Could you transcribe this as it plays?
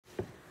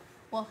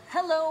Well,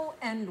 hello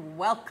and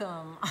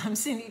welcome. I'm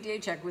Cindy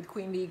Daychuk with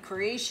Queen Bee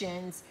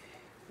Creations.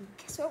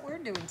 Guess what we're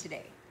doing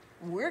today?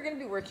 We're going to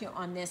be working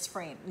on this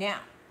frame. Now,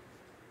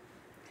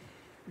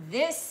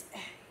 this,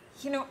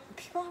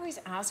 people always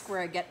ask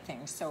where I get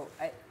things. So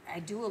I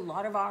do a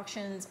lot of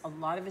auctions, a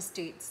lot of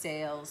estate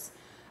sales,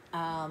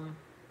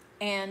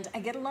 and I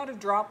get a lot of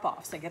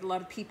drop-offs. I get a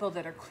lot of people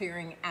that are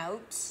clearing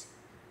out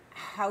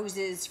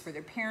houses for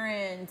their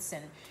parents,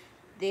 and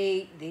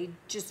they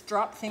just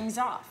drop things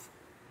off.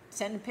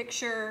 Send a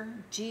picture,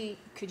 gee,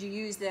 could you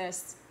use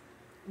this?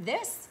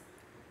 This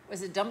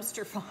was a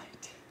dumpster find.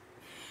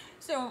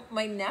 So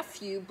my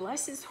nephew,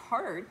 bless his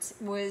heart,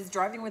 was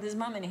driving with his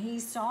mom and he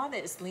saw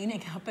this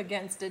leaning up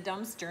against a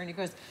dumpster and he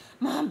goes,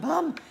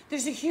 Mom,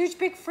 there's a huge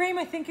big frame.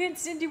 I think Aunt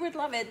Cindy would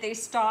love it. They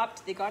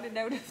stopped, they got it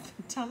out of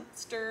the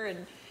dumpster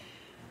and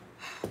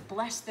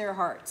bless their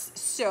hearts.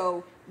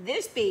 So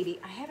this baby,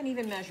 I haven't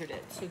even measured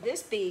it. So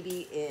this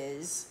baby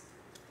is,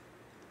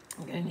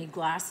 I'm gonna need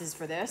glasses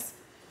for this,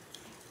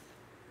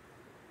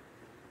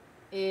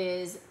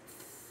 is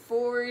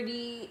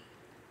 40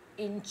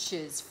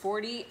 inches,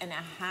 40 and a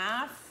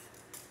half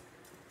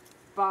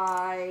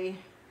by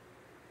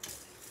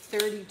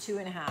 32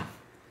 and a half.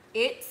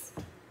 It's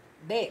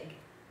big.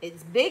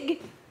 It's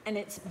big and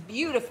it's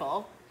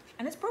beautiful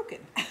and it's broken.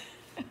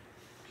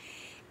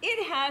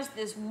 It has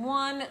this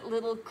one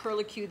little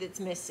curlicue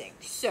that's missing.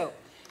 So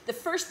the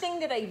first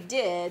thing that I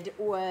did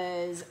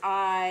was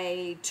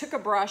I took a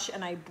brush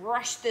and I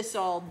brushed this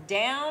all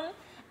down.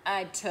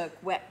 I took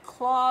wet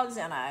cloths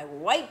and I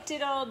wiped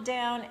it all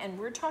down, and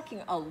we're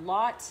talking a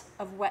lot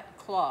of wet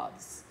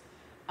cloths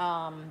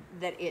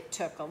that it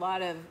took, a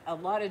lot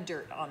of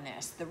dirt on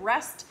this. The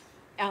rest,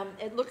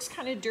 it looks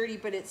kind of dirty,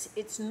 but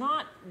it's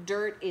not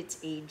dirt, it's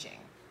aging,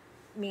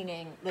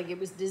 meaning like it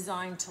was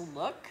designed to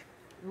look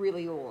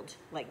really old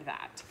like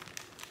that.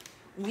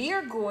 We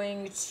are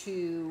going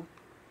to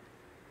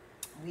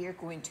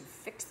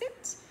fix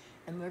it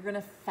and we're going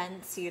to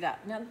fancy it up.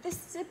 Now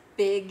this is a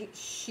big,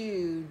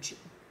 huge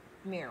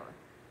mirror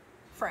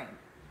frame,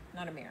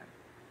 not a mirror,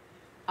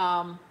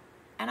 and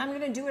I'm going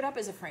to do it up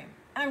as a frame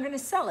and I'm going to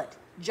sell it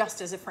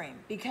just as a frame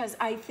because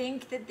I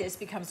think that this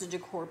becomes a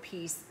decor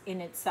piece in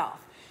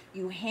itself.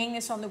 You hang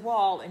this on the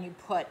wall and you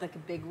put like a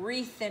big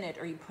wreath in it,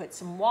 or you put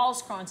some wall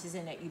sconces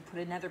in it, you put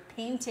another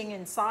painting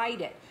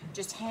inside it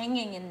just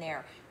hanging in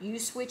there, you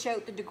switch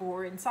out the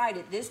decor inside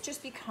it. This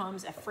just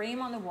becomes a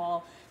frame on the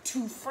wall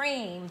to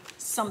frame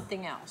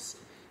something else.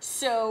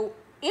 So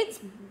it's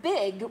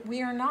big.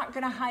 We are not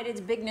going to hide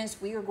its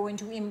bigness. We are going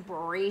to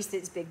embrace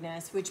its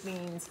bigness, which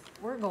means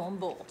we're going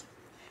bold.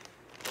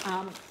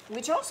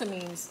 Which also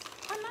means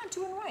I'm not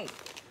doing white.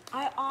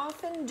 I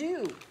often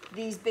do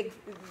these big,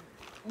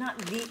 not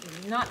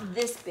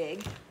this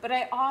big, but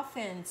I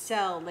often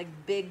sell like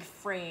big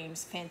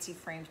frames, fancy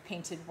frames,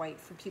 painted white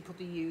for people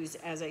to use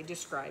as I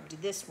described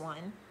this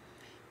one.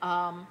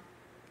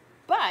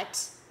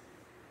 But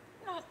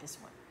not this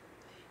one.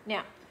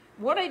 Now,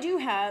 what I do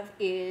have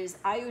is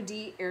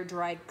IOD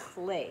air-dried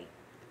clay.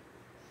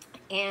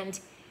 And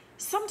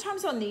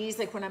sometimes on these,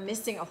 like when I'm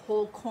missing a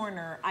whole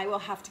corner, I will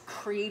have to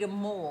create a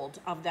mold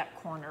of that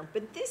corner.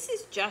 But this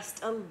is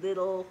just a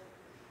little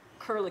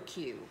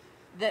curlicue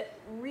that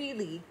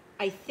really,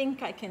 I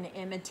think I can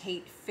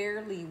imitate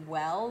fairly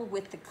well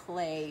with the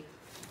clay,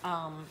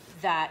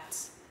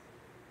 that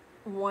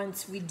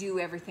once we do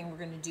everything we're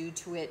going to do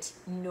to it,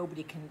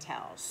 nobody can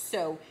tell.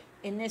 So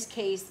in this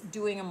case,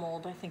 doing a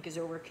mold I think is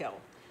overkill.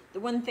 The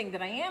one thing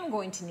that I am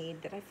going to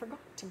need that I forgot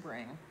to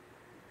bring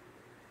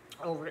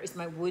over is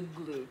my wood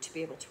glue to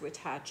be able to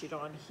attach it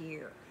on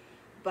here.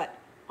 But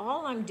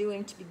all I'm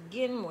doing to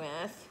begin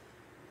with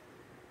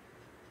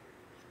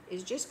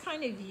is just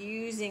kind of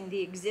using the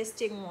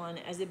existing one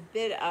as a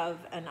bit of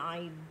an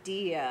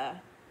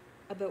idea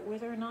about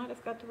whether or not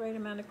I've got the right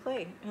amount of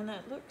clay. And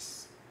that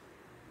looks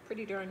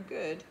pretty darn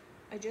good.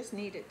 I just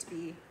need it to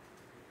be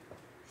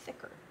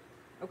thicker.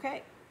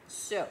 Okay,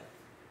 so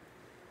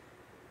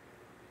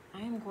I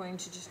am going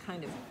to just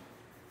kind of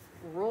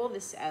roll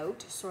this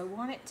out. So I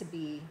want it to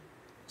be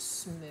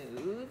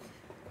smooth.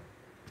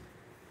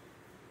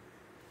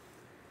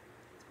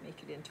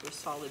 Make it into a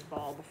solid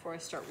ball before I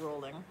start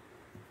rolling.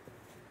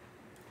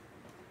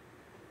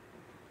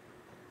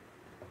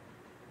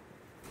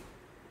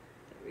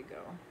 There we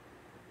go.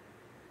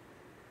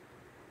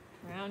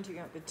 Rounding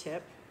out the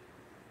tip.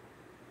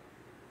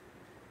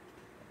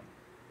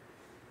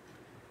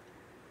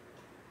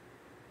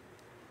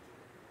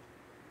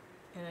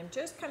 And I'm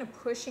just kind of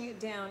pushing it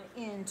down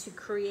in to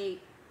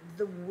create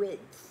the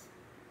width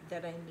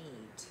that I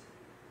need.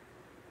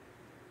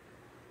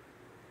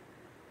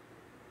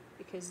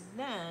 Because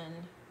then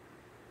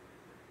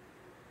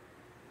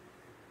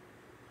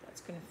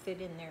that's going to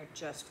fit in there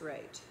just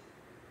right.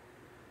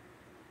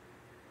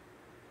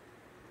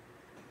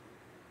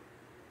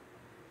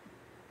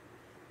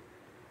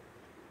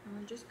 And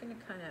I'm just going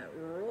to kind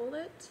of roll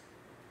it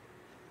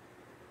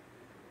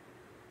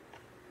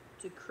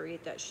to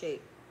create that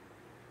shape.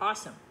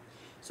 Awesome.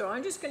 So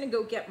I'm just going to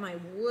go get my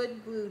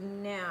wood glue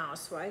now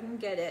so I can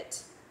get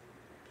it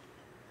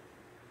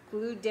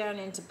glued down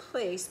into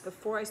place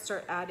before I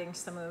start adding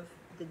some of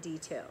the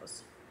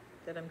details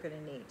that I'm going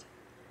to need.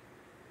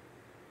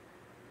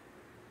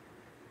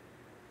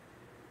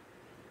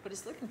 But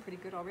it's looking pretty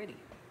good already.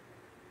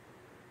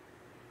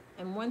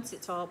 And once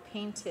it's all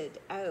painted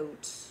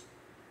out,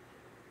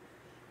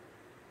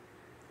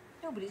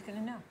 nobody's going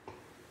to know.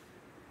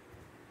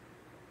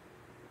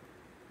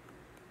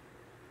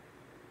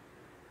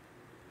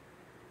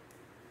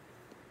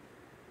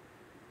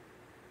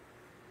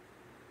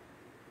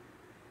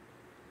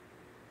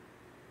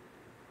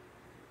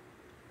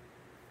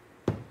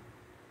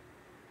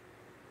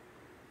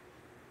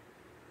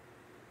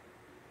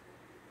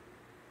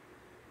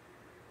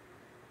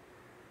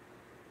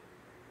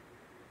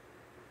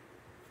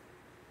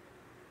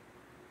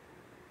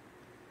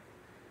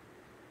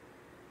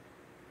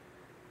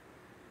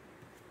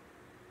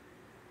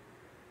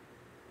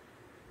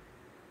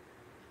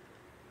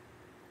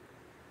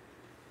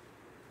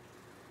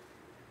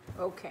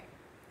 Okay,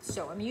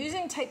 so I'm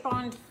using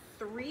Titebond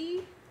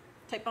 3,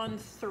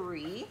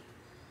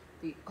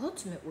 the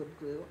ultimate wood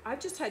glue. I've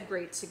just had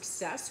great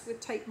success with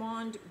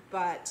Titebond,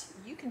 but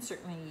you can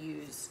certainly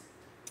use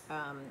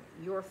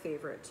your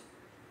favorite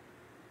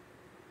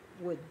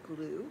wood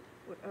glue,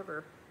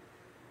 whatever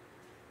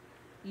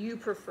you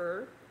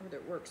prefer or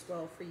that works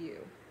well for you.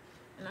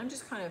 And I'm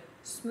just kind of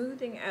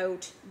smoothing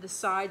out the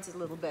sides a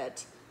little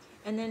bit.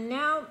 And then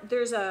now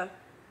there's a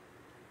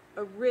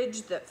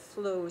ridge that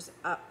flows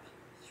up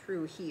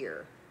through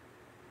here.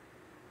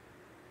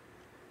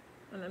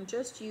 And I'm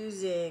just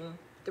using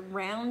the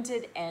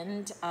rounded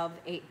end of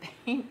a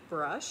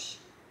paintbrush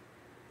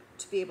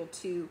to be able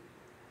to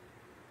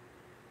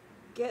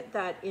get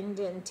that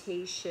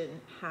indentation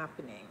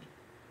happening.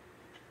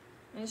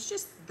 And it's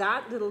just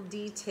that little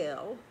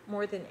detail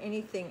more than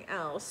anything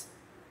else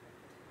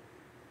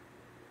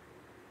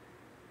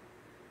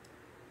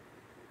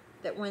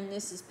that when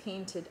this is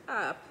painted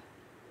up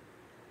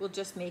will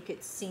just make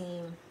it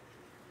seem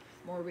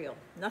more real.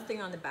 Nothing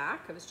on the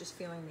back. I was just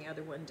feeling the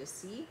other one to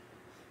see.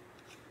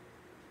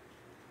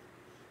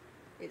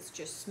 It's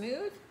just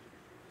smooth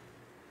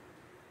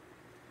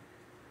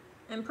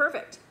and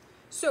perfect.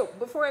 So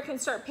before I can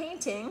start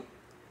painting,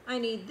 I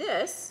need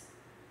this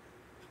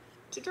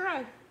to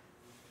dry.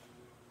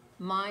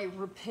 My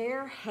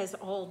repair has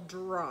all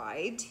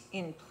dried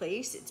in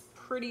place. It's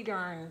pretty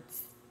darn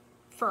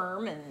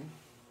firm and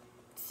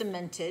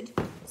cemented.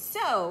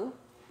 So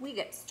we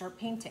get to start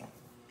painting.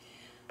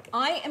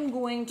 I am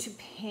going to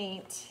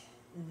paint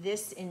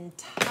this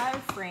entire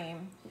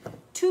frame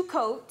 2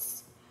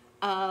 coats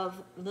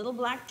of Little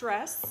Black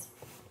Dress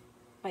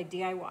by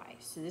DIY.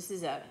 So this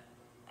is a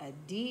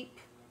deep,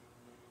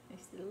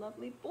 nice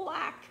lovely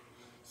black.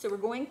 So we're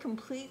going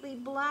completely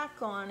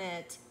black on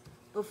it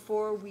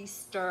before we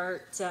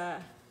start,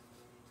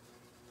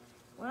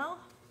 well,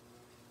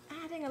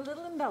 adding a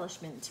little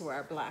embellishment to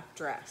our black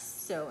dress.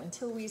 So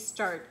until we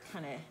start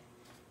kind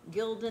of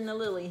gilding the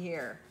lily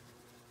here.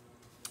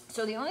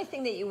 So the only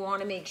thing that you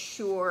want to make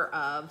sure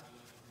of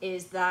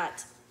is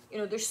that, you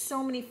know, there's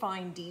so many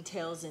fine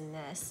details in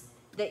this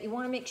that you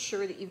want to make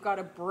sure that you've got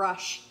a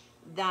brush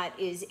that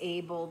is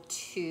able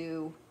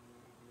to,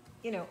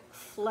 you know,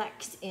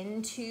 flex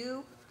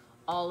into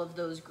all of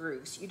those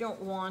grooves. You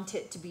don't want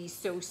it to be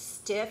so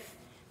stiff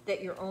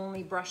that you're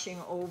only brushing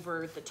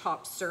over the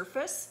top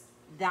surface.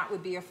 That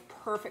would be a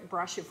perfect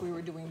brush if we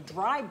were doing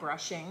dry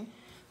brushing.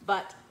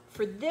 But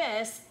for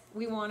this,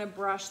 we want a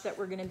brush that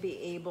we're going to be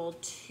able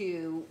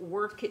to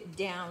work it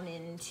down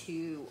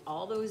into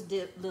all those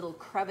little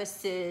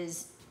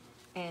crevices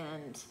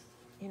and,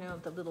 you know,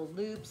 the little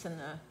loops and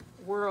the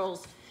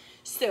whorls.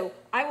 So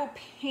I will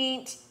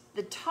paint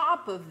the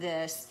top of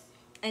this,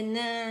 and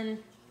then,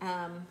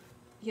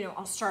 you know,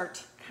 I'll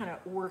start kind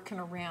of working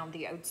around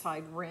the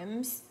outside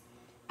rims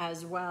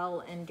as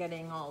well and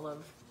getting all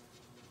of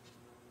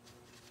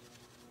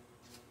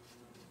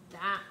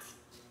that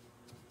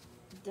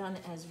done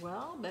as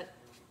well. But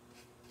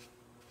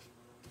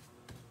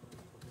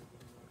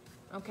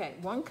okay,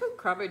 1 coat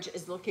coverage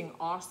is looking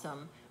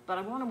awesome, but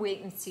I want to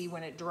wait and see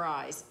when it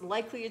dries.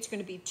 Likely it's going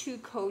to be 2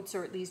 coats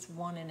or at least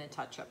 1 in a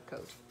touch-up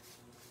coat.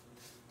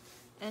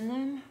 And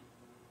then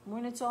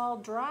when it's all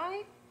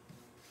dry,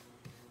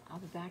 I'll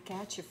be back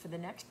at you for the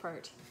next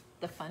part,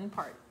 the fun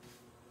part.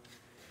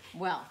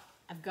 Well,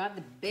 I've got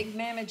the big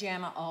Mama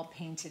Jamma all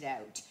painted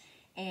out,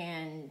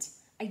 and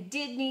I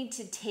did need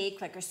to take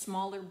like a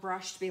smaller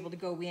brush to be able to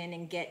go in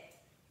and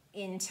get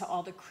into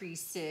all the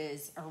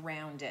creases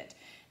around it,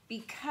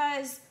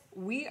 because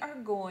we are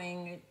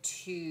going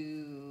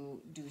to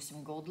do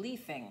some gold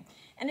leafing,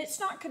 and it's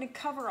not going to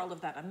cover all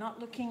of that. I'm not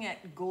looking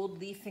at gold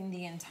leafing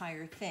the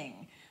entire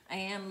thing. I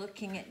am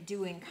looking at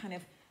doing kind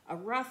of a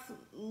rough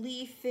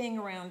leafing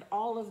around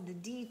all of the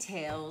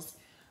details.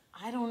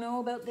 I don't know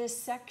about this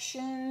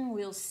section.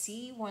 We'll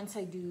see once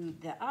I do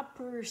the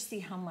upper, see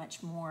how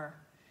much more.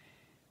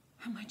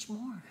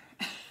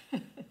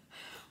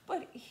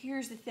 But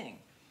here's the thing.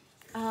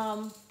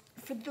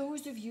 For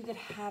those of you that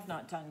have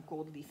not done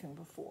gold leafing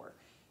before,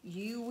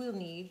 you will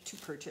need to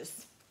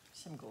purchase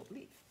some gold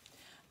leaf.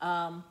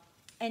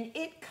 And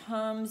it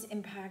comes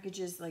in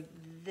packages like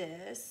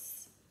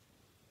this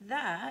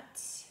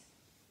that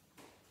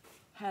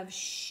have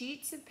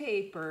sheets of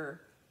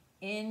paper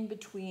in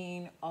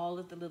between all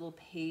of the little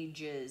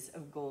pages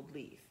of gold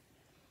leaf.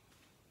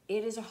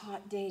 It is a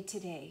hot day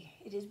today.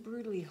 It is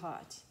brutally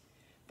hot,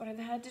 but I've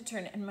had to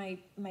turn, and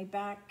my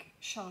back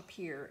shop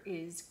here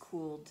is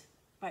cooled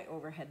by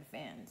overhead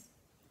fans,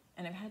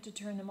 and I've had to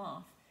turn them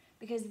off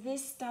because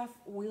this stuff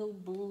will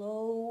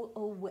blow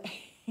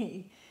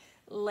away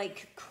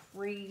like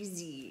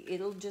crazy.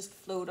 It'll just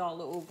float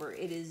all over.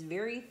 It is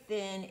very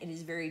thin. It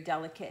is very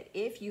delicate.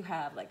 If you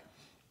have like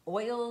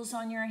oils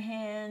on your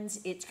hands,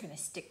 it's going to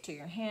stick to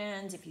your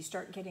hands. If you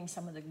start getting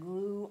some of the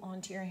glue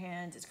onto your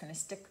hands, it's going to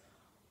stick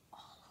all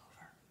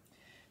over.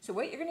 So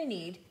what you're going to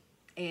need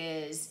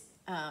is,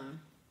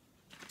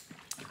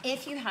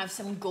 if you have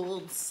some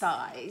gold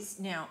size.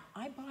 Now,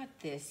 I bought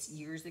this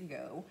years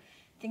ago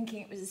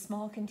thinking it was a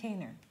small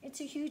container.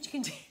 It's a huge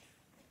container.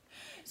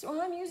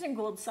 So I'm using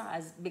gold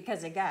size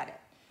because I got it.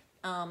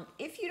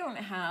 If you don't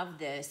have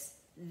this,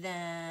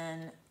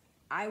 then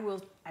I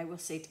will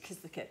say,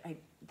 because look at,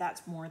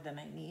 that's more than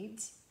I need,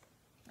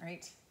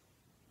 right?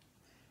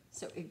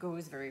 So it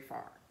goes very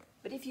far.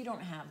 But if you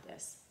don't have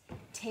this,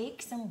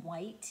 take some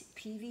white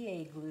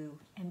PVA glue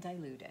and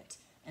dilute it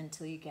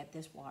until you get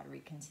this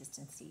watery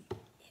consistency.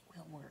 It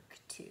will work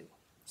too.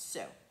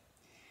 So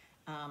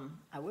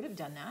I would have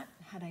done that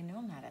had I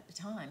known that at the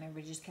time.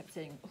 Everybody just kept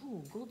saying,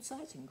 oh, gold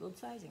sizing, gold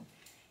sizing.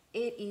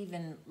 It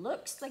even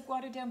looks like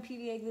watered down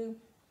PVA glue.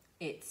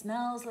 It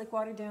smells like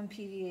watered down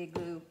PVA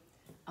glue.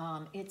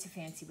 It's a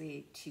fancy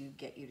way to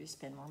get you to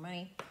spend more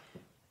money.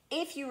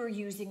 If you were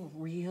using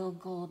real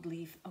gold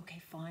leaf,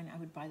 okay, fine, I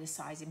would buy the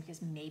sizing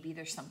because maybe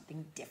there's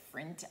something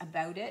different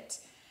about it.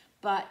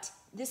 But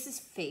this is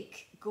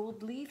fake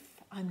gold leaf.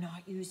 I'm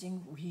not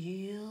using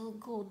real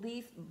gold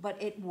leaf,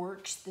 but it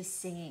works the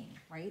same,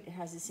 right? It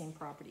has the same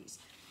properties.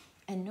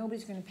 And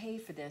nobody's going to pay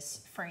for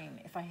this frame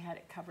if I had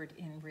it covered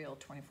in real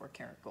 24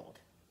 karat gold.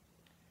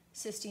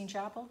 Sistine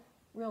Chapel,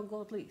 real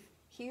gold leaf.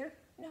 Here,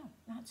 no,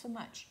 not so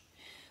much.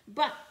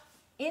 But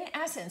in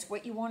essence,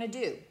 what you want to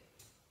do,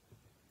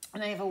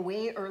 and I have a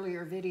way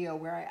earlier video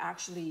where I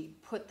actually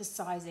put the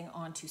sizing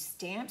onto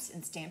stamps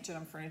and stamped it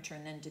on furniture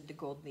and then did the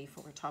gold leaf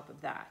over top of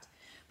that.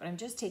 But I'm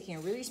just taking a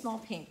really small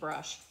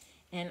paintbrush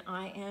and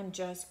I am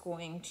just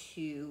going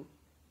to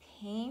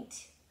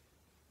paint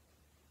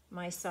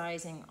my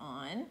sizing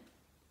on.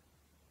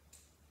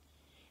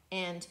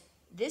 And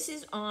this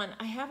is on,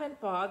 I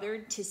haven't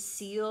bothered to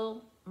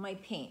seal my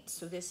paint.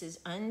 So this is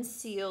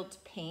unsealed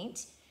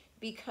paint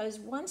because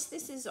once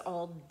this is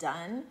all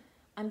done,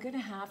 I'm gonna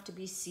have to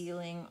be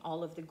sealing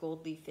all of the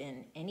gold leaf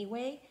in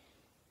anyway.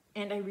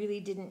 And I really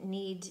didn't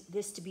need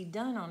this to be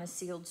done on a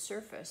sealed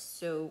surface,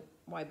 so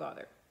why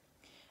bother?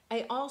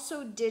 I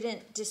also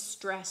didn't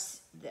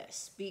distress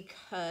this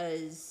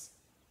because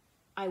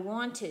I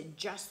wanted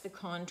just the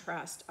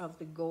contrast of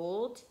the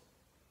gold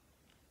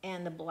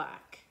and the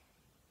black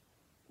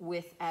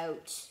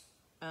without,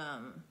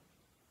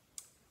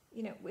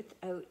 you know,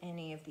 without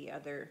any of the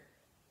other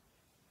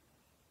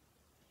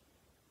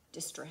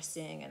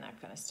distressing and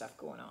that kind of stuff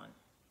going on.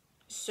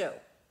 So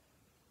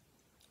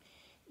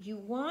you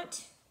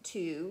want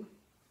to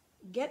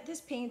get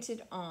this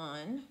painted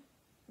on,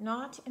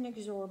 not an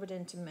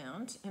exorbitant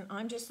amount, and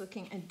I'm just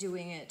looking at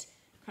doing it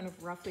kind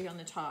of roughly on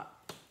the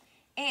top.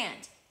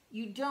 And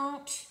you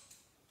don't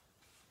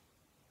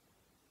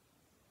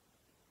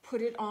put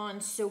it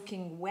on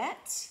soaking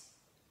wet,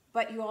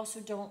 but you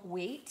also don't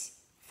wait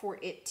for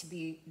it to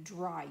be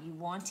dry. You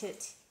want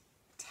it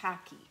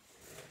tacky.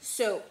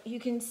 So you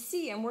can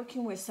see I'm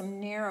working with some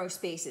narrow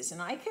spaces,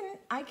 and I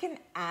can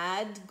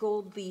add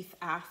gold leaf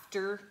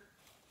after,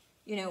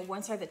 you know,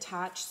 once I've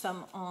attached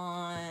some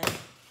on.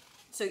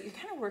 So you're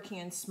kind of working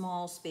in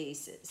small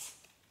spaces,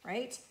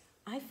 right?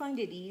 I find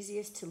it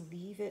easiest to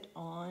leave it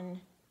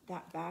on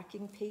that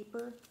backing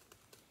paper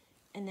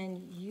and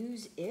then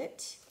use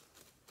it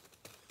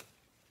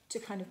to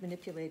kind of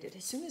manipulate it.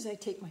 As soon as I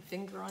take my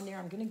finger on there,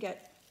 I'm gonna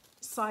get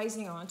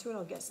sizing onto it.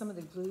 I'll get some of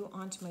the glue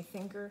onto my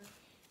finger,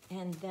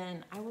 and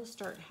then I will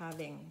start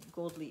having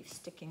gold leaf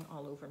sticking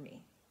all over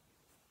me.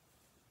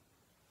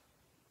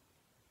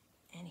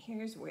 And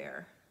here's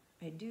where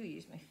I do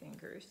use my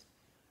fingers.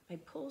 I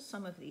pull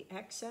some of the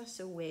excess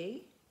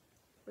away,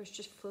 where it's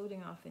just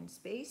floating off in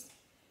space,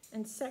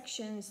 and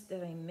sections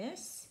that I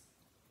miss,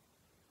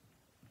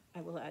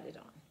 I will add it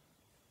on.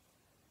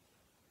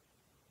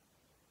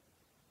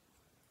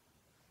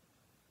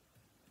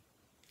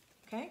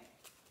 Okay?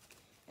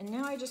 And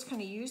now I just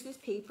kind of use this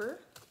paper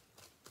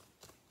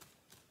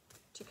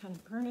to kind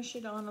of burnish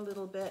it on a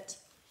little bit,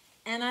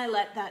 and I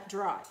let that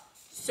dry.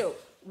 So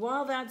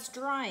while that's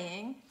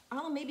drying,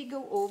 I'll maybe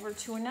go over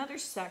to another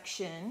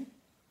section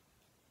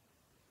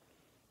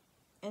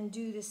and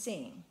do the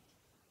same.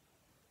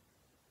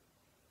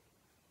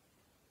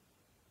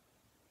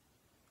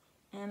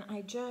 And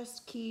I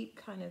just keep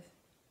kind of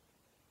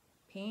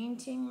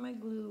painting my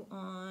glue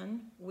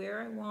on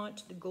where I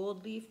want the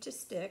gold leaf to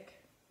stick.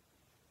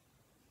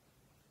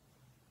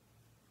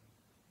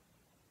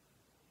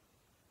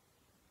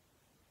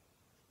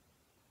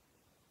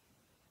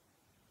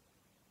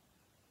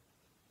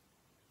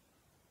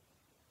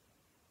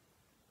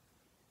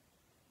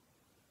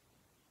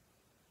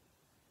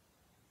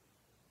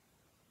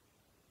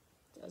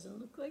 doesn't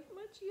look like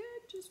much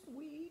yet. Just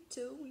wait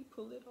till we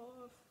pull it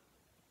off.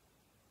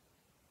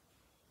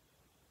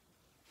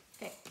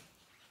 Okay,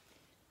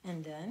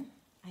 and then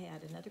I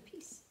add another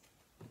piece.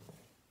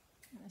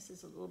 And this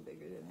is a little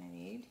bigger than I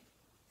need.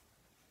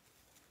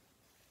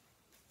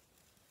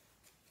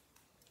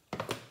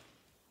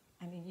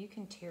 I mean, you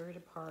can tear it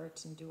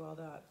apart and do all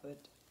that,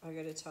 but I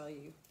gotta tell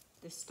you,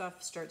 this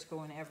stuff starts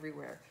going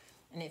everywhere.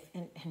 And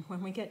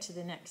when we get to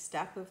the next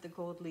step of the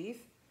gold leaf,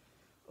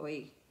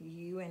 oi,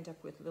 you end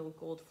up with little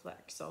gold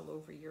flecks all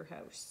over your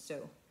house.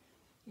 So,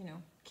 you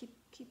know, keep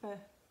a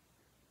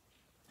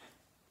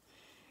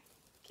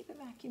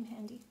vacuum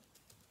handy.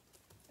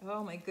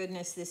 Oh my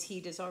goodness, this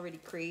heat is already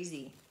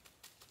crazy.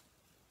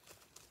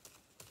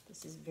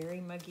 This is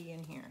very muggy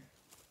in here.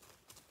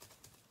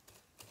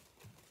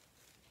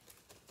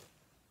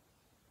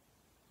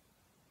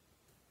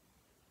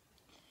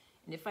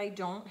 And if I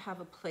don't have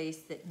a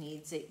place that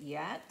needs it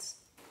yet,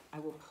 I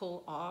will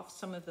pull off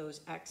some of those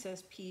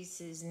excess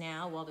pieces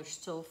now while they're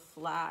still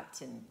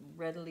flat and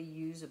readily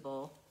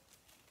usable.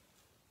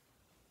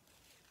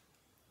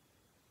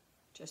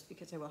 Just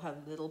because I will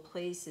have little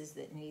places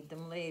that need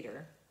them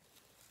later.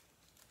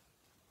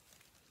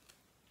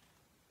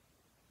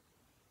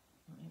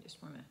 I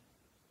just want to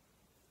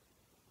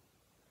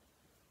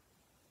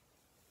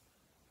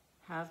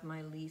have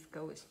my leaf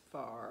go as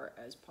far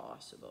as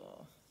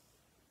possible.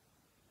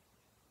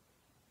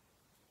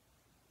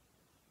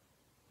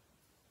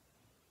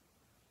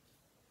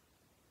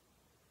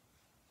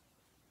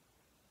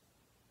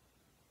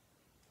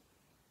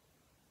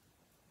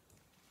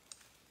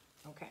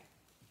 Okay,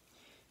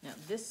 now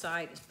this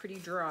side is pretty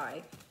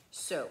dry,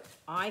 so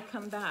I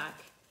come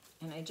back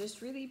and I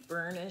just really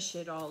burnish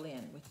it all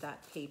in with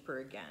that paper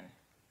again.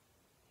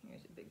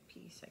 Here's a big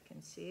piece I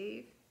can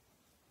save.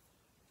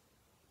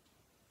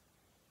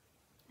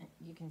 And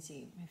you can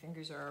see my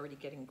fingers are already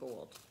getting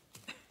gold.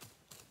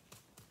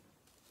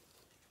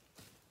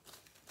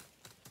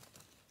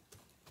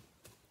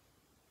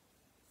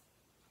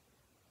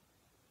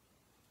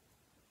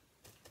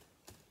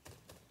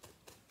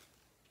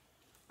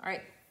 All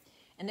right.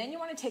 And then you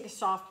want to take a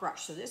soft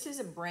brush. So this is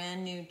a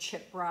brand new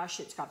chip brush.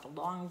 It's got the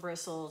long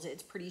bristles.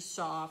 It's pretty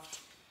soft.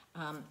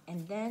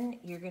 And then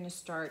you're going to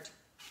start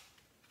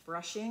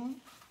brushing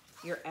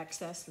your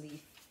excess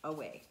leaf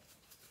away.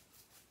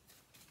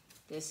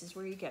 This is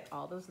where you get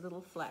all those little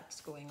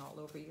flecks going all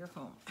over your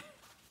home.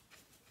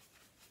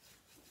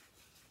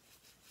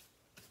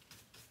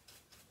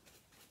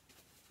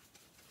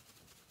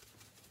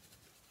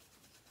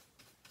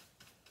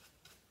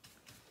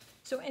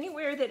 So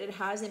anywhere that it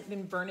hasn't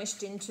been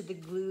burnished into the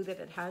glue, that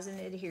it hasn't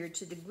adhered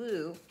to the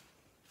glue,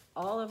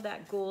 all of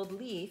that gold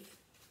leaf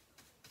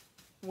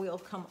will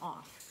come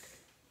off.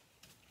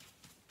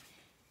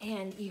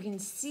 And you can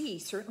see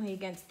certainly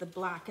against the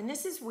black, and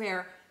this is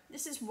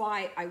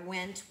why I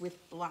went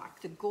with black.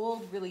 The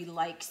gold really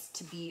likes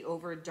to be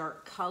over a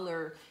dark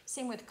color,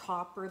 same with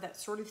copper, that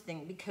sort of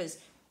thing, because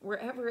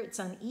wherever it's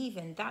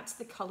uneven, that's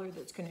the color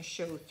that's going to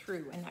show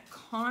through, and that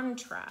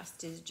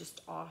contrast is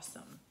just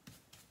awesome.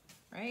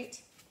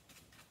 Right?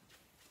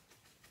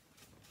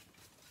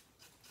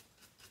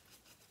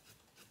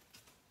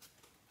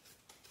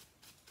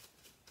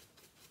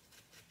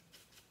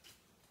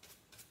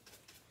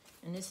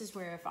 And this is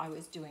where if I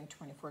was doing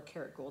 24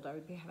 karat gold, I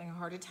would be having a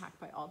heart attack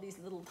by all these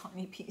little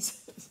tiny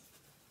pieces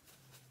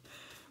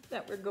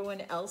that were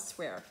going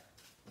elsewhere.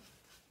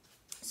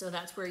 So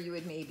that's where you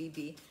would maybe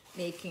be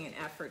making an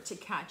effort to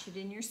catch it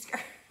in your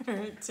skirt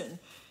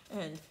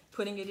and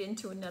putting it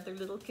into another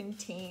little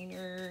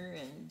container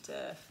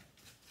and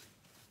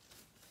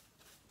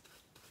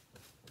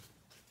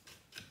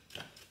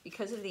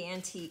because of the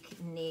antique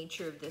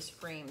nature of this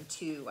frame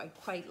too, I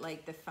quite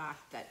like the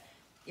fact that,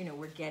 you know,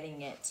 we're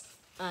getting it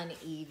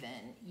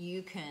uneven.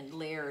 You can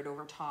layer it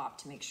over top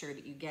to make sure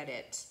that you get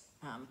it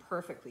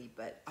perfectly,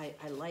 but I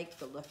like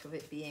the look of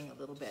it being a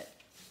little bit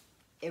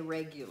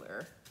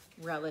irregular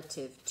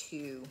relative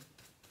to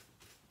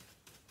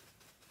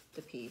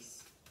the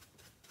piece.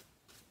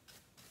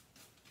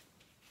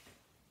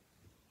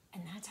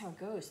 And that's how it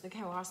goes. Look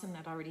how awesome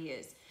that already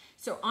is.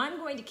 So I'm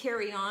going to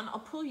carry on. I'll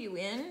pull you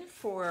in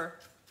for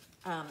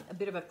a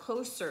bit of a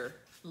closer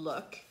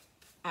look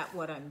at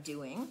what I'm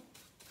doing.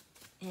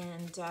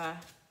 And,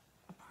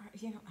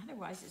 you know,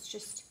 otherwise it's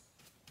just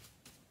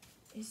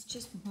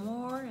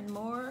more and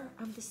more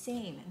of the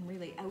same and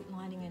really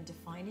outlining and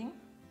defining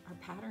our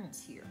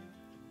patterns here.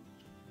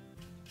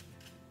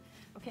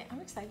 Okay,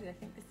 I'm excited. I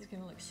think this is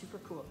going to look super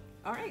cool.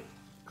 All right,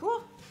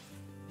 cool.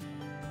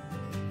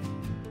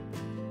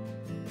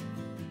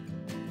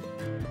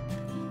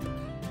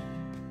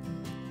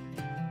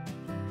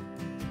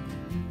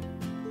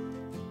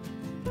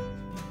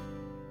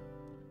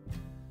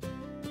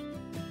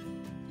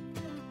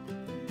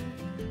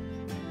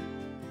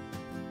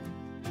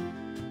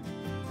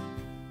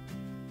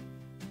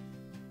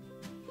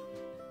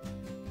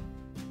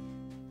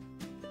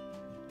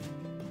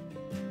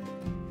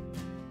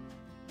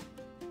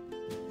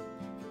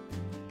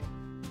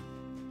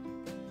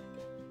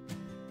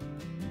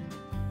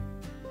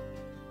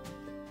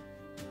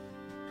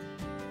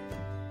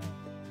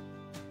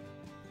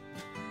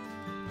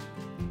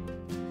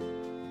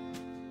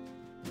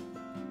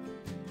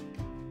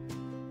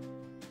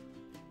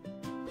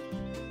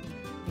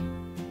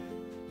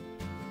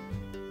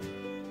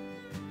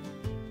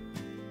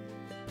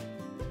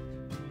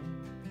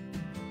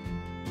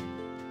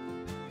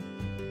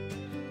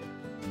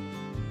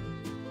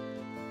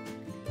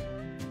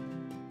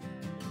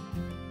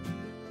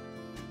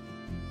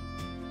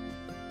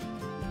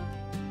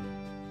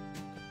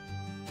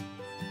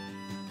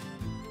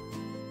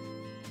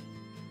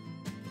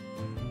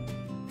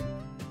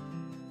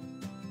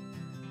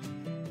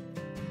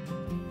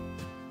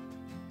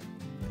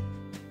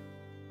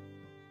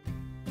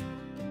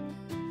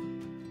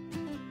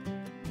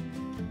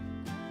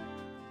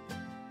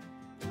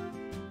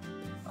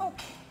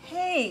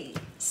 Okay,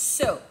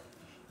 so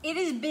it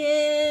has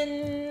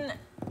been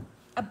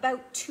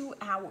about 2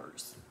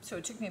 hours. So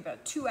it took me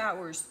about 2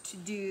 hours to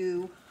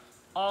do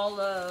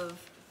all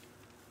of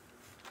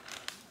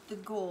the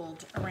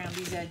gold around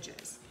these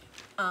edges.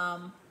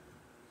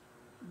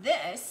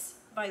 This,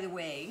 by the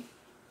way,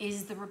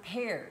 is the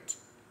repaired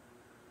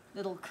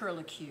little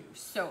curlicue.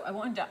 So I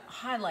wanted to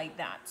highlight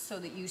that so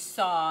that you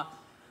saw,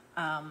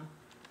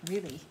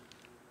 really,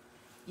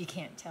 you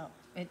can't tell.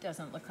 It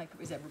doesn't look like it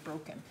was ever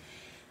broken.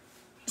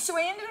 So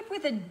I ended up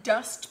with a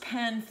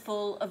dustpan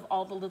full of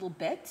all the little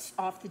bits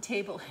off the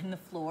table and the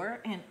floor,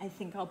 and I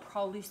think I'll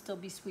probably still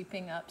be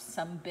sweeping up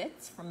some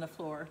bits from the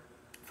floor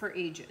for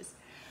ages.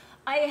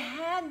 I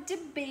had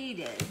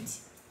debated,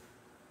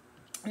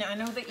 now I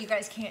know that you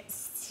guys can't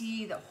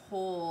see the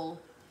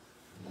whole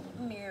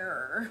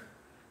mirror,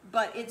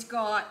 but it's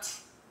got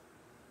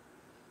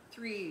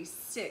 3,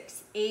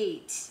 6,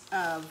 8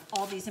 of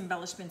all these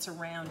embellishments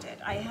around it.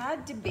 I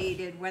had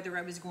debated whether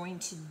I was going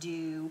to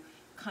do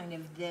kind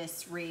of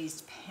this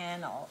raised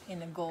panel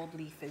in a gold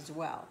leaf as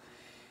well.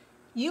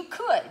 You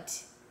could,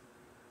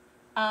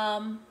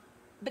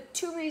 but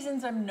 2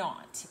 reasons I'm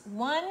not.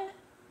 One,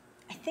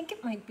 I think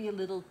it might be a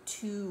little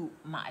too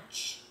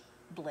much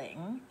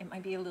bling. It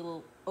might be a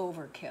little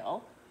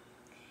overkill.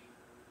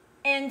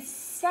 And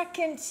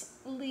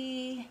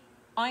secondly,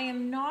 I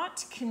am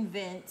not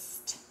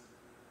convinced,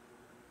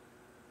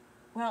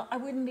 well, I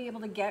wouldn't be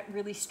able to get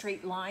really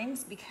straight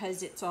lines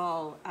because it's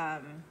all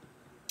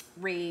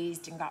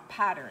raised and got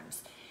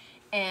patterns.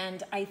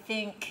 And I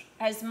think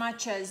as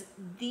much as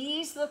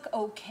these look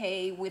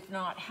okay with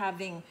not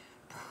having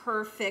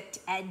perfect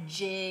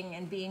edging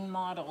and being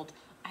modeled,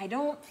 I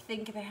don't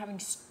think that having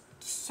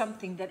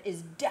something that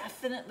is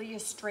definitely a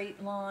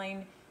straight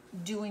line,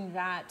 doing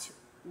that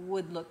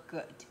would look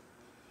good.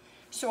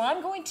 So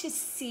I'm going to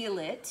seal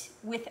it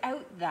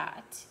without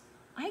that.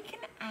 I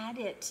can add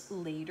it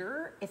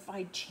later if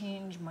I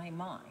change my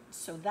mind,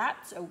 so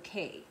that's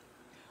okay.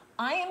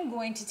 I am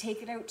going to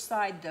take it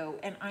outside though,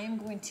 and I am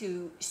going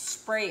to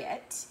spray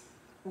it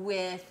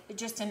with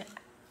just an,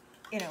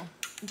 you know,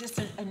 just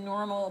a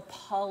normal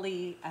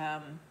poly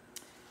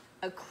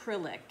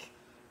acrylic.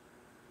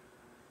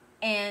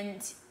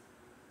 And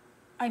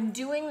I'm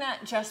doing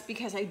that just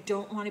because I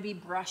don't want to be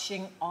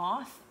brushing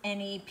off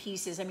any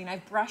pieces. I mean,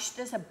 I've brushed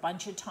this a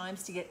bunch of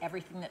times to get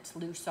everything that's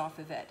loose off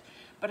of it,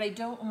 but I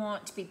don't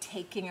want to be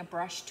taking a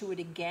brush to it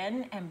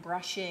again and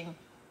brushing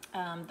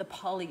the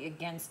poly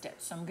against it.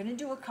 So I'm going to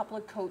do a couple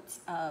of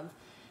coats of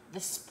the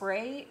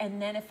spray,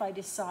 and then if I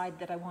decide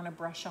that I want to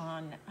brush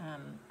on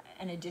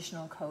an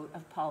additional coat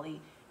of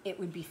poly, it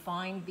would be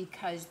fine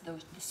because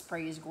the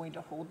spray is going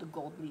to hold the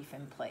gold leaf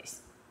in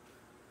place.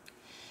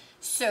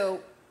 So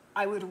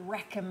I would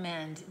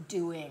recommend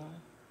doing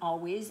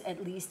always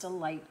at least a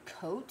light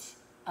coat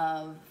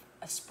of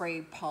a spray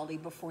poly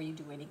before you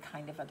do any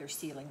kind of other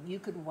sealing. You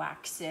could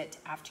wax it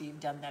after you've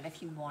done that if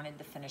you wanted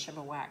the finish of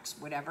a wax,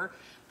 whatever,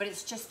 but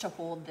it's just to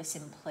hold this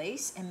in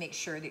place and make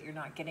sure that you're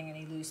not getting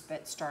any loose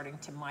bits starting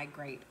to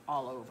migrate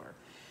all over.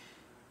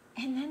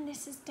 And then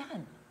this is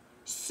done.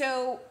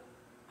 So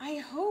I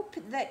hope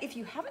that if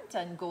you haven't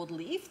done gold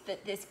leaf,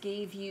 that this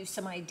gave you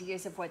some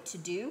ideas of what to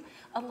do.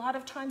 A lot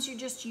of times you're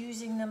just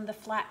using the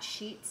flat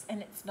sheets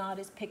and it's not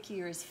as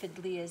picky or as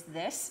fiddly as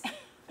this.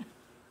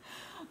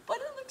 But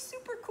it looks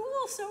super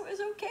cool, so it was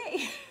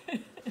okay.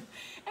 And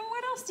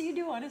what else do you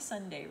do on a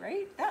Sunday,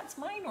 right? That's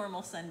my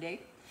normal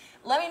Sunday.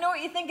 Let me know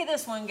what you think of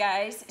this one,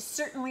 guys.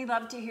 Certainly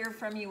love to hear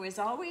from you as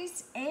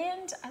always,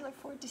 and I look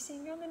forward to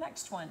seeing you on the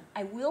next one.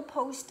 I will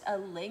post a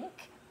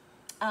link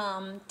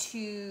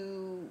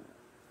to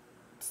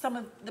some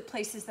of the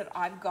places that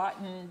I've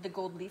gotten the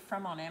gold leaf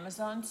from on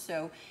Amazon,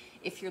 so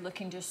if you're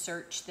looking to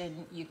search,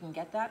 then you can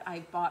get that. I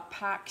bought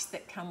packs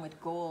that come with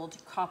gold,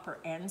 copper,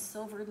 and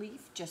silver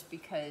leaf just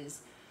because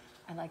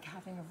I like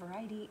having a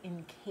variety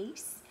in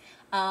case.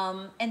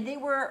 And they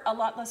were a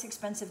lot less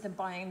expensive than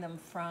buying them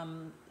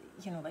from,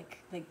 you know, like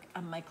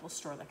a Michael's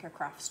store, like a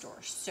craft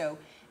store. So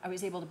I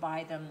was able to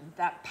buy them.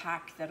 That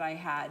pack that I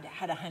had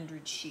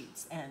 100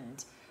 sheets,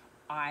 and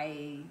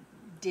I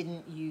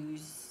didn't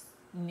use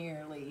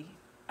nearly,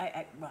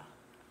 well,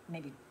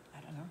 maybe,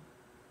 I don't know,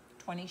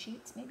 20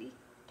 sheets maybe,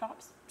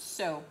 tops.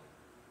 So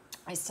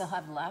I still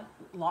have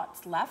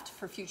lots left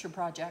for future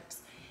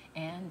projects,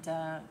 and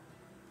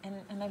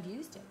I've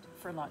used it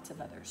for lots of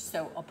others.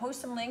 So I'll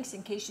post some links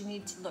in case you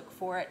need to look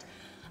for it.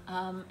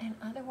 And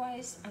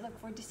otherwise, I look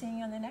forward to seeing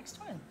you on the next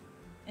one.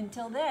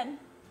 Until then,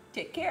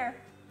 take care.